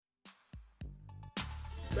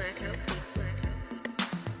Blackout Beats.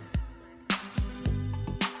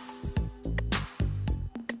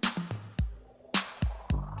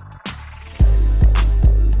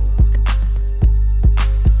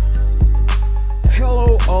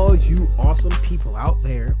 Hello, all you awesome people out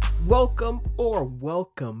there.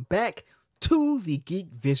 Welcome back to the Geek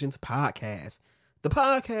Visions podcast. The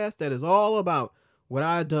podcast that is all about what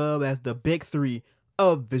I dub as the big three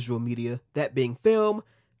of visual media, that being film,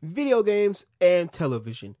 video games, and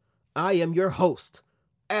television. I am your host,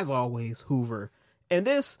 as always, Hoover. And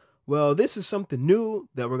this is something new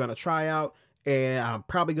that we're going to try out, and I'm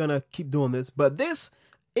probably going to keep doing this, but this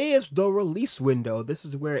is the release window. This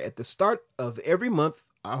is where at the start of every month,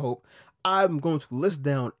 I hope, I'm going to list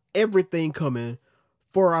down everything coming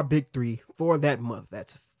for our big three for that month.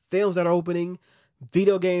 That's films that are opening,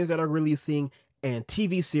 video games that are releasing, and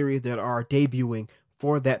TV series that are debuting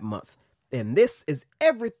for that month. And this is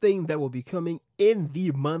everything that will be coming in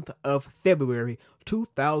the month of February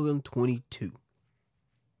 2022.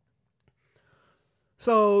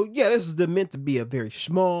 So, yeah, this is meant to be a very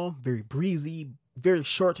small, very breezy, very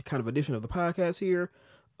short kind of edition of the podcast here.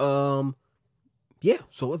 So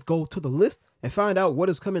let's go to the list and find out what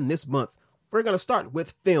is coming this month. We're going to start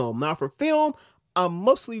with film. Now, for film, I'm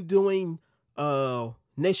mostly doing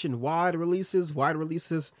nationwide releases, wide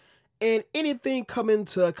releases, and anything coming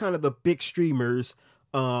to kind of the big streamers,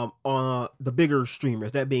 on the bigger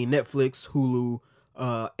streamers, that being Netflix, Hulu,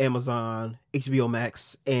 Amazon, HBO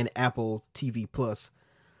Max, and Apple TV Plus.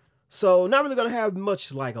 So not really gonna have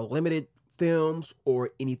much like a limited films or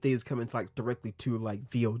anything that's coming like directly to like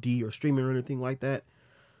VOD or streaming or anything like that.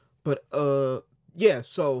 But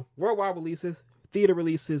so worldwide releases, theater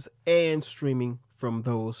releases, and streaming from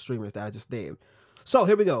those streamers that I just named. So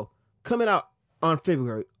here we go. Coming out on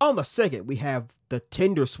February, on the 2nd, we have The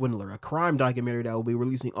Tinder Swindler, a crime documentary that will be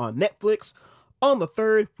releasing on Netflix. On the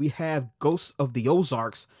 3rd, we have Ghosts of the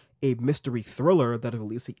Ozarks, a mystery thriller that is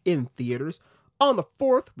releasing in theaters. On the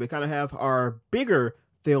 4th, we kind of have our bigger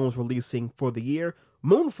films releasing for the year.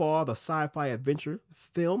 Moonfall, the sci-fi adventure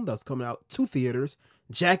film that's coming out to theaters.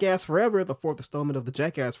 Jackass Forever, the 4th installment of the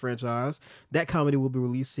Jackass franchise. That comedy will be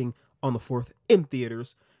releasing on the 4th in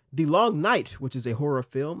theaters. The Long Night, which is a horror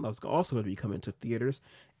film that's also going to be coming to theaters.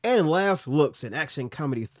 And Last Looks, an action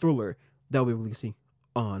comedy thriller that will be releasing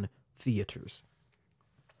on theaters.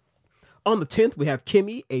 On the 10th, we have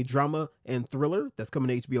Kimmy, a drama and thriller that's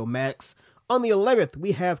coming to HBO Max. On the 11th,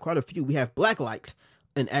 we have quite a few. We have Blacklight,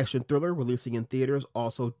 an action thriller releasing in theaters.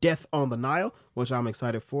 Also, Death on the Nile, which I'm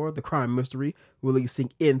excited for, the crime mystery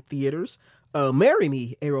releasing in theaters. Marry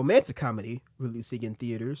Me, a romantic comedy releasing in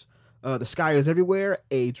theaters. The Sky is Everywhere,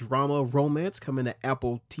 a drama romance coming to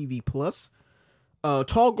Apple TV Plus.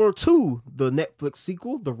 Tall Girl 2, the Netflix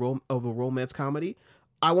sequel, of a romance comedy.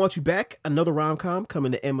 I Want You Back, another rom-com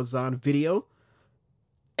coming to Amazon Video.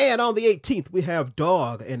 And on the 18th, we have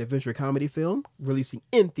Dog, an adventure comedy film releasing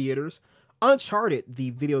in theaters. Uncharted, the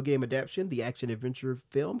video game adaptation, the action-adventure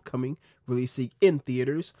film releasing in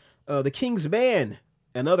theaters. The King's Man,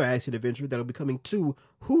 another action-adventure that will be coming to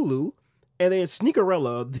Hulu. And then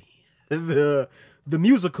Sneakerella, the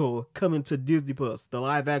musical coming to Disney Plus, the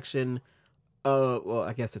live-action,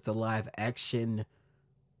 I guess it's a live-action,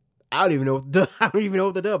 I don't even know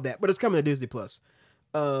what to dub that, but it's coming to Disney Plus.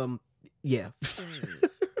 Yeah.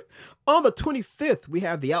 On the 25th, we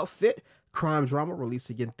have The Outfit, crime drama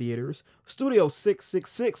releasing in theaters. Studio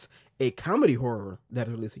 666, a comedy horror that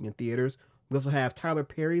is releasing in theaters. We also have Tyler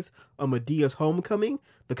Perry's Medea's Homecoming,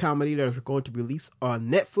 the comedy that is going to release on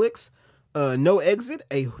Netflix. No Exit,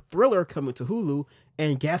 a thriller coming to Hulu.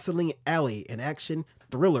 And Gasoline Alley, an action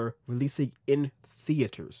thriller releasing in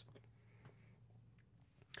theaters.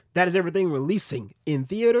 That is everything releasing in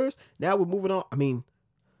theaters. Now we're moving on.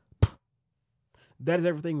 That is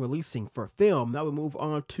everything releasing for film. Now we move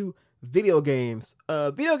on to video games.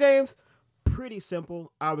 Video games, pretty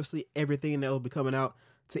simple. Obviously, everything that will be coming out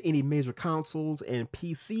to any major consoles and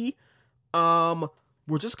PC.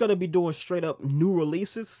 We're just going to be doing straight up new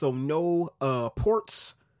releases. So no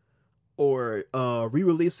ports or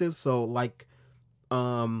re-releases. So like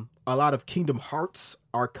a lot of Kingdom Hearts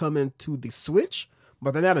are coming to the Switch,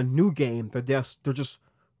 but they're not a new game. They're just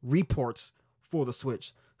reports for the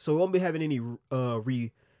Switch. So we won't be having any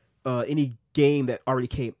game that already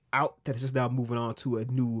came out that's just now moving on to a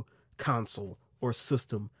new console or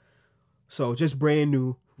system. So just brand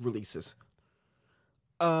new releases.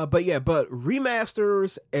 But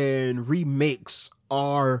remasters and remakes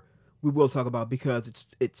we will talk about, because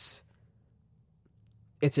it's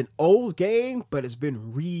an old game, but it's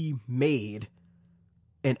been remade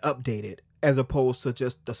and updated, as opposed to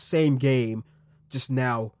just the same game, just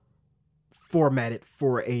now formatted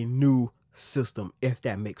for a new system, if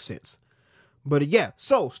that makes sense. But yeah,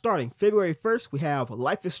 so starting February 1st, we have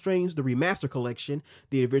Life is Strange, the Remaster Collection.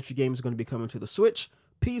 The adventure game is going to be coming to the Switch,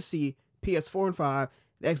 PC, PS4 and 5,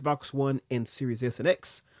 Xbox One, and Series S and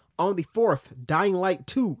X. On the 4th, Dying Light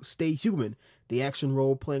 2, Stay Human, the action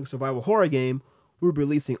role-playing survival horror game, will be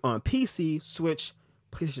releasing on PC, Switch,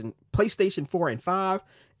 PlayStation 4 and 5,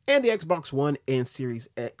 and the Xbox One and Series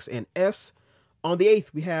X and S. On the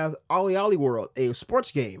 8th, we have OlliOlli World, a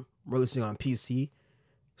sports game, releasing on PC,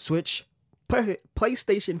 Switch,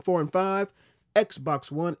 PlayStation 4 and 5,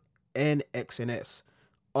 Xbox One, and X and S.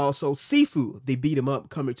 Also, Sifu, the beat 'em up,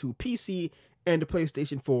 coming to PC and the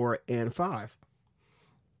PlayStation 4 and 5.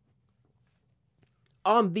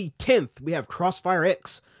 On the 10th, we have Crossfire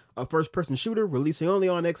X, a first-person shooter releasing only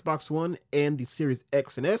on Xbox One and the Series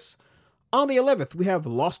X and S. On the 11th, we have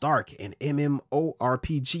Lost Ark, an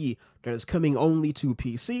MMORPG that is coming only to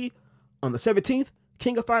PC. On the 17th,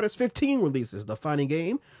 King of Fighters 15 releases, the fighting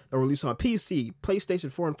game that will release on PC,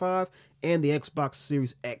 PlayStation 4 and 5, and the Xbox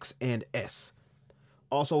Series X and S.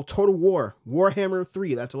 Also, Total War, Warhammer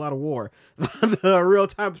 3, that's a lot of war. The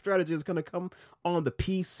real-time strategy is going to come on the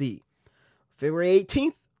PC. February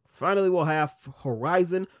 18th, finally we'll have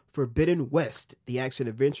Horizon Forbidden West. The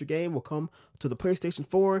action-adventure game will come to the PlayStation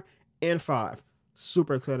 4 and 5.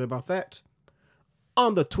 Super excited about that.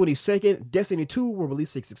 On the 22nd, Destiny 2 will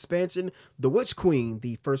release its expansion, The Witch Queen,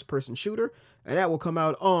 the first-person shooter, and that will come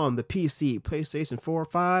out on the PC, PlayStation 4,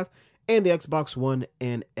 5, and the Xbox One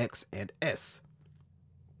and X and S.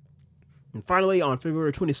 And finally, on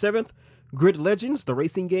February 27th, Grid Legends, the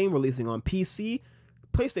racing game, releasing on PC,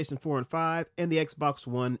 PlayStation 4 and 5, and the Xbox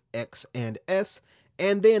One, X and S.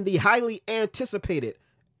 And then the highly anticipated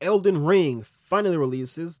Elden Ring finally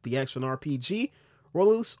releases, the action RPG,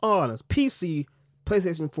 released on PC,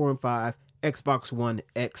 PlayStation 4 and 5, Xbox One,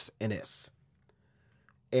 X and S.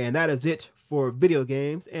 And that is it for video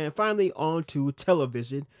games. And finally, on to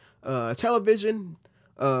television.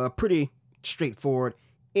 Pretty straightforward.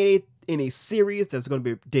 In a series that's going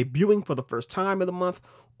to be debuting for the first time of the month,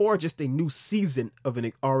 or just a new season of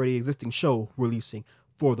an already existing show releasing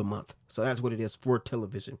for the month. So that's what it is for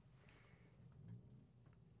television.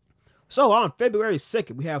 So on February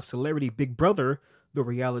 2nd, we have Celebrity Big Brother,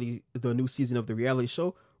 the new season of the reality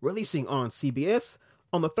show, releasing on CBS.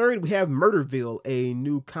 On the 3rd, we have Murderville, a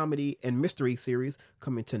new comedy and mystery series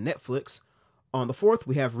coming to Netflix. On the 4th,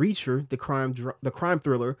 we have Reacher, the crime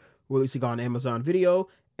thriller, releasing on Amazon Video,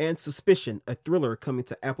 and Suspicion, a thriller coming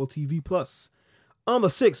to Apple TV+. On the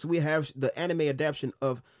 6th, we have the anime adaptation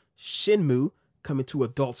of Shenmue coming to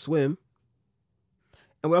Adult Swim.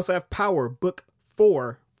 And we also have Power Book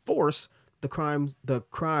 4, Force, the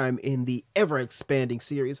crime in the ever-expanding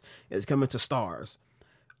series, is coming to Starz.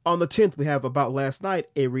 On the 10th, we have About Last Night,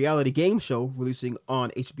 a reality game show releasing on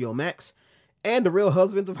HBO Max. And The Real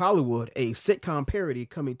Husbands of Hollywood, a sitcom parody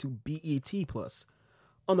coming to BET+.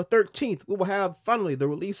 On the 13th, we will have finally the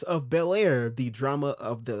release of Bel-Air, the drama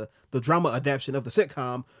adaptation of the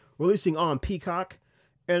sitcom, releasing on Peacock.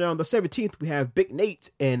 And on the 17th, we have Big Nate,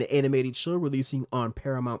 an animated show releasing on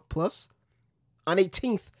Paramount+. On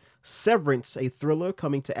 18th, Severance, a thriller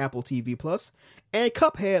coming to Apple TV+. And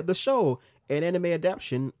Cuphead, the show, an anime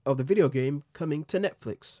adaptation of the video game coming to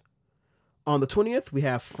Netflix. On the 20th, we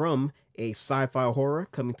have From, a sci-fi horror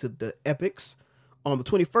coming to the Epics. On the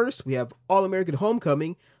 21st, we have All American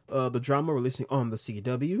Homecoming, the drama releasing on the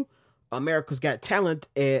CW. America's Got Talent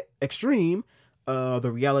at Extreme,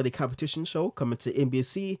 the reality competition show coming to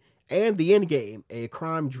NBC. And The Endgame, a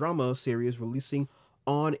crime drama series releasing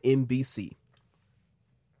on NBC.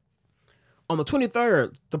 On the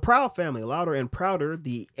 23rd, The Proud Family, Louder and Prouder,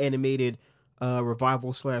 the animated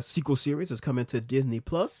revival/sequel series is coming to Disney+.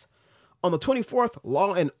 On the 24th,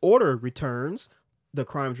 Law and Order returns, the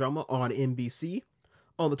crime drama on NBC.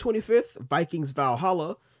 On the 25th, Vikings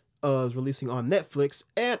Valhalla is releasing on Netflix.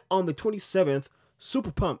 And on the 27th,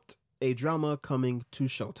 Super Pumped, a drama coming to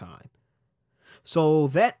Showtime. So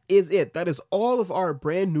that is it. That is all of our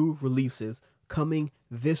brand new releases coming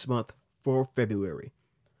this month for February.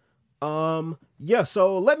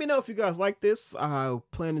 So let me know if you guys like this. I'm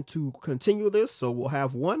planning to continue this, so we'll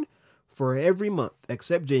have one for every month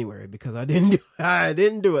except January because I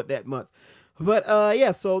didn't do it that month. But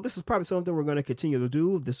so this is probably something we're going to continue to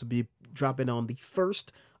do. This will be dropping on the 1st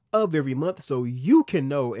of every month, so you can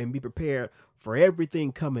know and be prepared for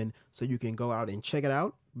everything coming, so you can go out and check it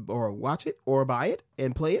out, or watch it, or buy it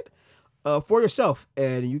and play it for yourself,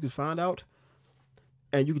 and you can find out.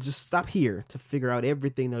 And you can just stop here to figure out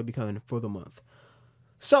everything that'll be coming for the month.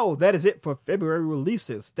 So that is it for February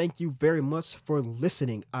releases. Thank you very much for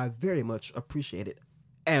listening. I very much appreciate it.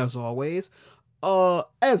 as always,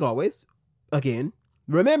 again,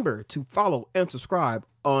 remember to follow and subscribe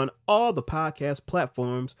on all the podcast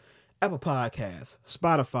platforms: Apple Podcasts,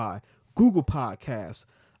 Spotify, Google Podcasts.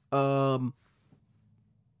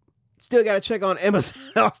 Still got to check on Amazon.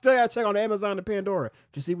 Still got to check on Amazon and Pandora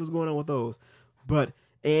to see what's going on with those. But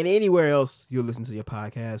and anywhere else you listen to your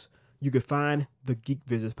podcast, you can find the Geek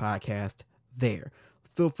Visits podcast there.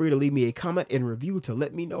 Feel free to leave me a comment and review to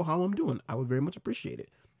let me know how I'm doing. I would very much appreciate it.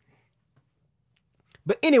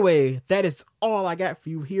 But anyway, that is all I got for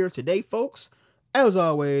you here today, folks. As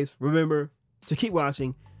always, remember to keep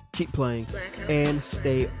watching, keep playing, and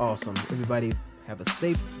stay awesome. Everybody have a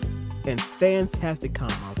safe and fantastic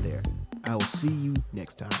time out there. I will see you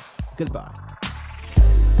next time. Goodbye.